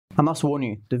I must warn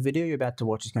you, the video you're about to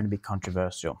watch is going to be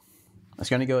controversial. It's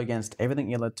going to go against everything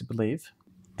you're led to believe,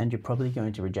 and you're probably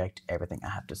going to reject everything I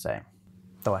have to say,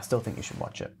 though I still think you should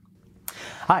watch it.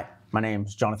 Hi, my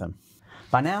name's Jonathan.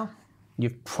 By now,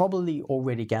 you've probably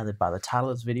already gathered by the title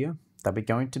of this video that we're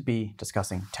going to be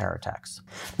discussing terror attacks.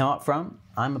 Now up front,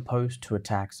 I'm opposed to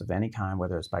attacks of any kind,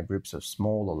 whether it's by groups of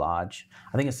small or large.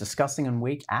 I think it's a disgusting and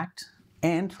weak act,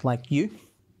 and like you,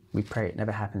 we pray it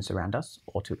never happens around us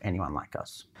or to anyone like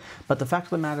us. But the fact of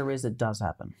the matter is it does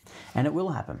happen, and it will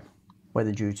happen,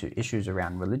 whether due to issues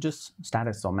around religious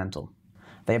status or mental.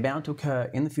 They are bound to occur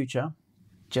in the future,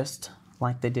 just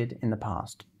like they did in the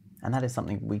past, and that is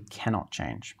something we cannot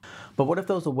change. But what if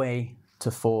there was a way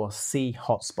to foresee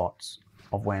hotspots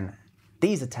of when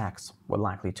these attacks were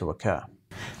likely to occur?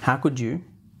 How could you,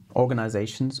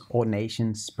 organizations or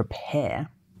nations prepare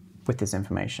with this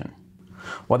information?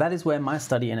 Well, that is where my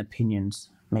study and opinions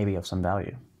may be of some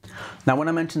value. Now, when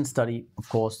I mention study, of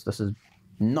course, this is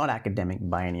not academic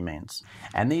by any means.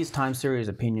 And these time series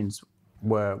opinions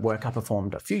were work I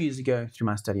performed a few years ago through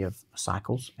my study of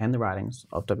cycles and the writings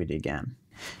of WD Gann.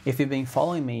 If you've been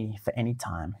following me for any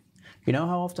time, you know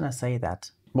how often I say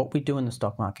that what we do in the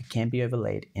stock market can be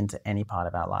overlaid into any part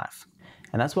of our life.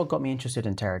 And that's what got me interested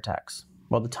in terror attacks.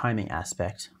 Well, the timing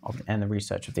aspect and the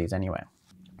research of these anyway.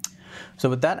 So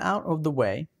with that out of the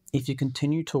way, if you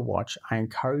continue to watch, I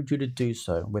encourage you to do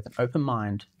so with an open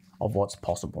mind of what's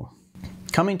possible.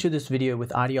 Coming to this video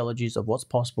with ideologies of what's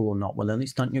possible or not will only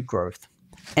stunt your growth.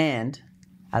 And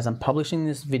as I'm publishing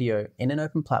this video in an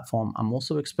open platform, I'm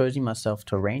also exposing myself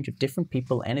to a range of different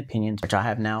people and opinions, which I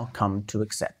have now come to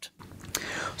accept.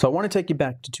 So I want to take you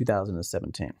back to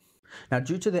 2017. Now,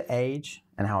 due to the age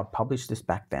and how I published this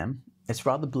back then, it's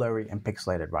rather blurry and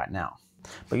pixelated right now,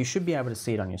 but you should be able to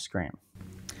see it on your screen.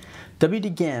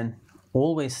 WD Gann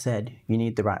always said you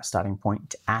need the right starting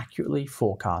point to accurately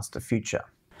forecast the future.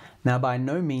 Now, by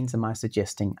no means am I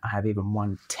suggesting I have even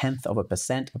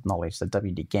 0.1% of knowledge that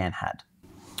WD Gann had.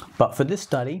 But for this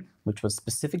study, which was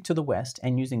specific to the West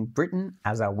and using Britain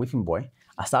as our whipping boy,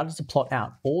 I started to plot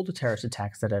out all the terrorist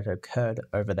attacks that had occurred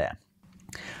over there.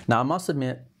 Now, I must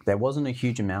admit, there wasn't a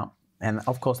huge amount, and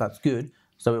of course that's good,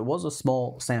 so it was a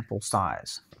small sample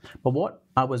size. But what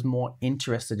I was more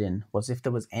interested in was if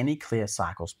there was any clear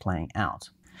cycles playing out.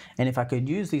 And if I could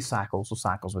use these cycles or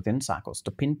cycles within cycles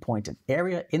to pinpoint an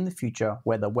area in the future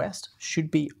where the West should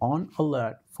be on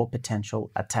alert for potential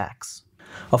attacks.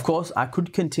 Of course, I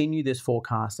could continue this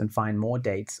forecast and find more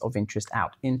dates of interest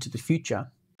out into the future,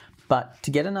 but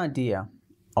to get an idea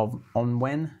on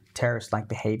when terrorist-like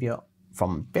behavior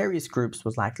from various groups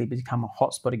was likely to become a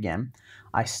hotspot again,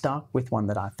 I stuck with one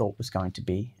that I thought was going to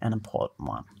be an important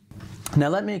one. Now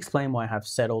let me explain why I have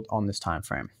settled on this time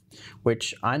frame,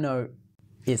 which I know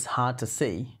is hard to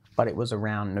see, but it was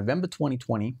around November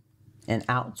 2020 and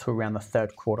out to around the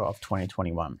third quarter of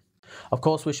 2021. Of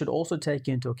course, we should also take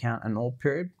into account an old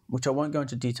period, which I won't go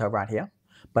into detail right here,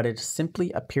 but it's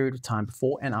simply a period of time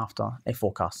before and after a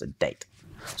forecasted date.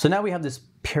 So now we have this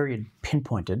period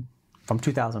pinpointed from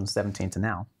 2017 to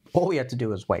now. All we have to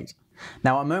do is wait.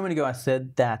 Now, a moment ago, I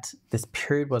said that this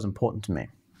period was important to me.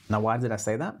 Now, why did I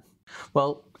say that?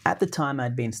 Well, at the time,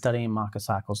 I'd been studying market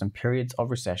cycles and periods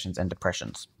of recessions and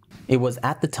depressions. It was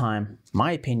at the time,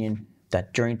 my opinion,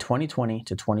 that during 2020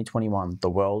 to 2021, the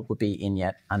world would be in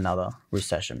yet another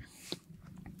recession.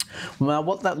 Well,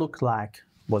 what that looked like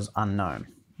was unknown.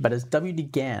 But as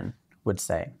WD Gann would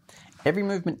say, every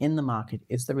movement in the market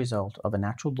is the result of a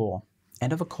natural law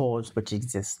and of a cause which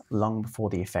exists long before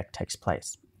the effect takes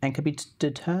place and can be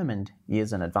determined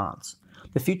years in advance.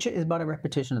 The future is but a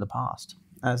repetition of the past,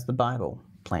 as the Bible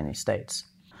plainly states.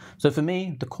 So for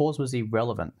me, the cause was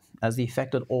irrelevant, as the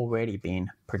effect had already been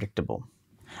predictable,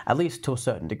 at least to a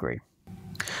certain degree.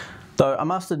 Though I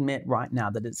must admit right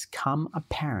now that it's come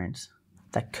apparent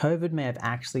that COVID may have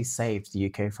actually saved the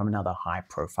UK from another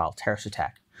high-profile terrorist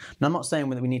attack. Now, I'm not saying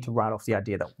that we need to write off the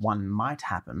idea that one might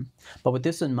happen, but with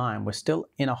this in mind, we're still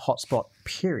in a hotspot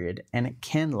period and it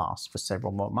can last for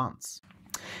several more months.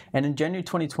 And in January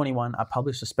 2021, I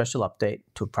published a special update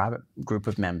to a private group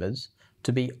of members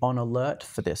to be on alert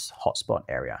for this hotspot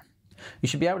area. You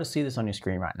should be able to see this on your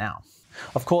screen right now.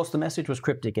 Of course, the message was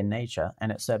cryptic in nature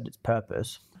and it served its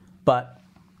purpose, but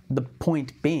the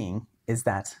point being is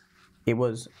that it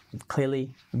was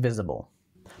clearly visible.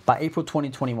 By April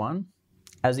 2021,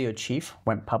 Azio Chief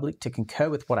went public to concur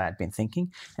with what I had been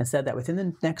thinking and said that within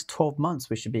the next 12 months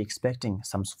we should be expecting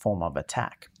some form of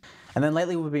attack. And then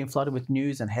lately we've been flooded with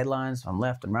news and headlines from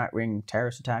left and right-wing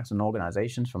terrorist attacks on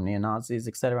organizations from neo-Nazis,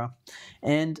 etc.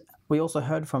 And we also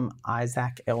heard from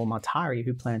Isaac El Matari,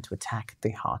 who planned to attack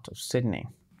the heart of Sydney.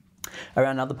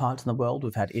 Around other parts of the world,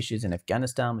 we've had issues in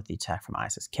Afghanistan with the attack from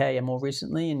ISIS-K, and more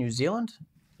recently in New Zealand,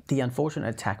 the unfortunate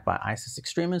attack by ISIS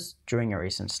extremists during a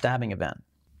recent stabbing event.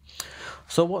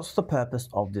 So what's the purpose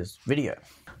of this video?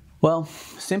 Well,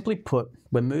 simply put,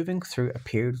 we're moving through a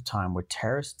period of time where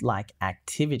terrorist-like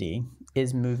activity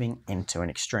is moving into an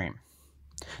extreme.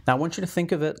 Now I want you to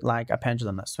think of it like a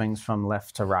pendulum that swings from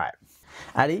left to right.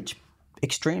 At each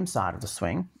extreme side of the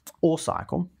swing or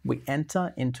cycle, we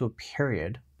enter into a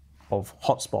period of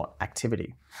hotspot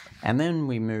activity, and then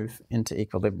we move into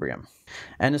equilibrium.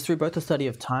 And it's through both the study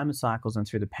of time and cycles and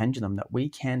through the pendulum that we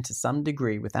can, to some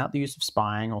degree, without the use of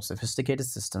spying or sophisticated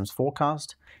systems,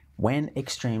 forecast when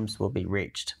extremes will be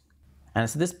reached. And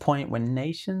it's at this point when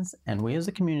nations and we as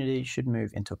a community should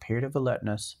move into a period of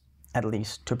alertness, at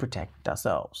least to protect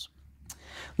ourselves.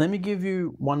 Let me give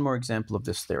you one more example of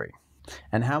this theory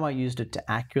and how I used it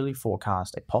to accurately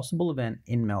forecast a possible event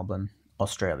in Melbourne,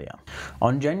 Australia.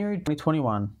 On January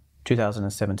 21,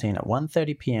 2017 at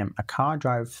 1:30 p.m, a car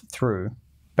drove through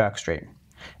Bourke Street.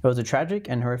 It was a tragic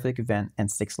and horrific event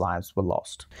and 6 lives were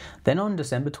lost. Then on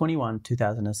December 21,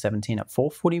 2017 at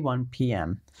 4:41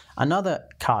 p.m, another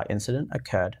car incident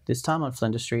occurred, this time on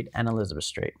Flinders Street and Elizabeth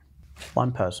Street.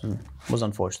 One person was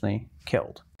unfortunately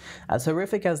killed. As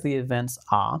horrific as the events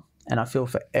are, and I feel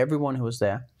for everyone who was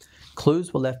there,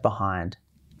 clues were left behind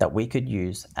that we could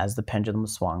use as the pendulum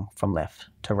swung from left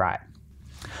to right.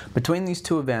 Between these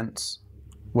two events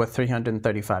were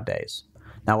 335 days.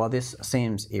 Now while this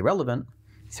seems irrelevant,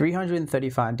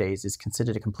 335 days is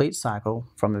considered a complete cycle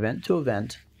from event to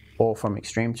event or from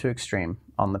extreme to extreme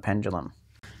on the pendulum.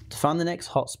 To find the next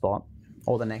hotspot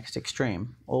or the next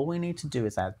extreme, all we need to do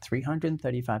is add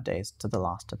 335 days to the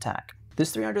last attack.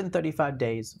 This 335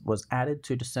 days was added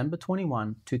to December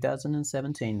 21,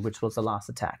 2017, which was the last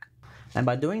attack. And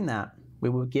by doing that, we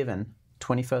were given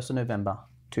 21st of November,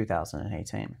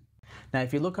 2018. Now,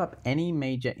 if you look up any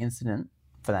major incident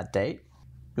for that date,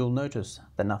 you'll notice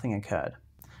that nothing occurred.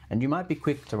 And you might be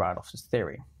quick to write off this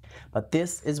theory. But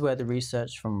this is where the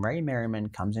research from Ray Merriman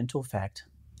comes into effect,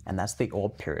 and that's the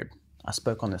orb period. I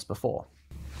spoke on this before.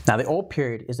 Now, the orb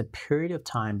period is a period of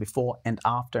time before and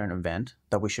after an event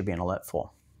that we should be on alert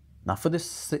for. Now, for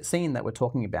this scene that we're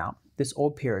talking about, this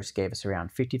orb period gave us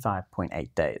around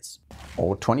 55.8 days,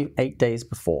 or 28 days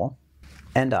before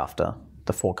and after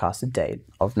the forecasted date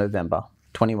of November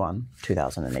 21,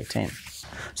 2018.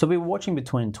 So we were watching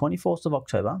between 24th of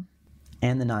October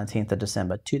and the 19th of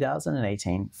December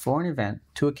 2018 for an event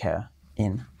to occur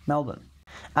in Melbourne.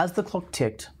 As the clock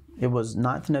ticked, it was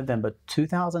 9th of November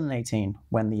 2018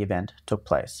 when the event took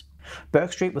place.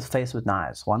 Bourke Street was faced with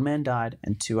knives. 1 man died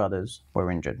and 2 others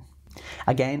were injured.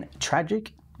 Again,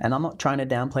 tragic, and I'm not trying to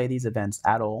downplay these events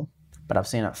at all, but I've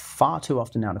seen it far too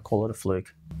often now to call it a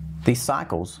fluke. These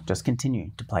cycles just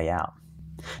continue to play out.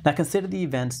 Now consider the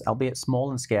events, albeit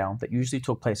small in scale, that usually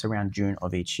took place around June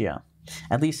of each year,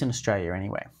 at least in Australia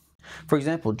anyway. For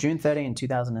example, June 13,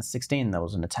 2016, there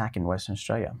was an attack in Western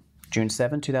Australia. June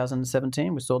 7,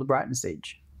 2017, we saw the Brighton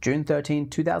siege. June 13,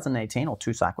 2018, or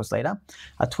 2 cycles later,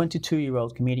 a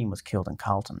 22-year-old comedian was killed in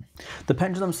Carlton. The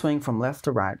pendulum swung from left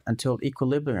to right until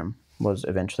equilibrium was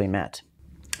eventually met,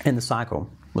 and the cycle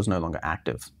was no longer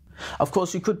active. Of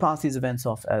course, you could pass these events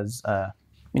off as,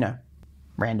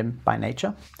 random by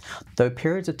nature, though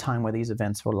periods of time where these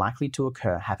events were likely to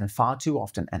occur happen far too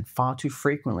often and far too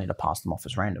frequently to pass them off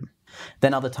as random.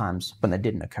 Then other times when they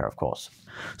didn't occur, of course.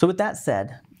 So with that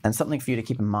said, and something for you to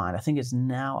keep in mind, I think it's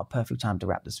now a perfect time to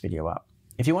wrap this video up.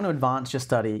 If you want to advance your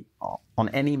study on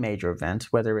any major event,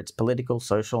 whether it's political,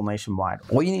 social, nationwide,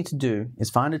 all you need to do is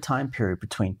find a time period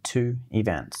between 2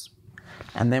 events.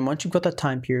 And then once you've got that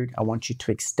time period, I want you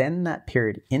to extend that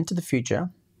period into the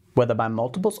future, whether by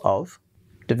multiples of,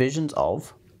 divisions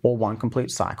of, or 1 complete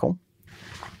cycle.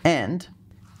 And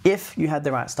if you had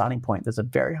the right starting point, there's a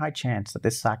very high chance that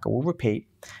this cycle will repeat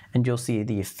and you'll see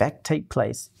the effect take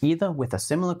place either with a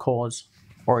similar cause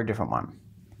or a different one.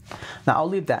 Now, I'll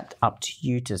leave that up to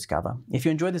you to discover. If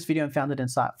you enjoyed this video and found it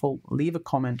insightful, leave a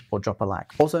comment or drop a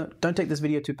like. Also, don't take this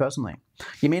video too personally.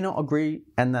 You may not agree,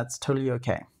 and that's totally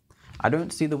okay. I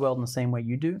don't see the world in the same way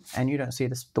you do, and you don't see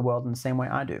the world in the same way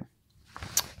I do.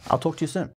 I'll talk to you soon.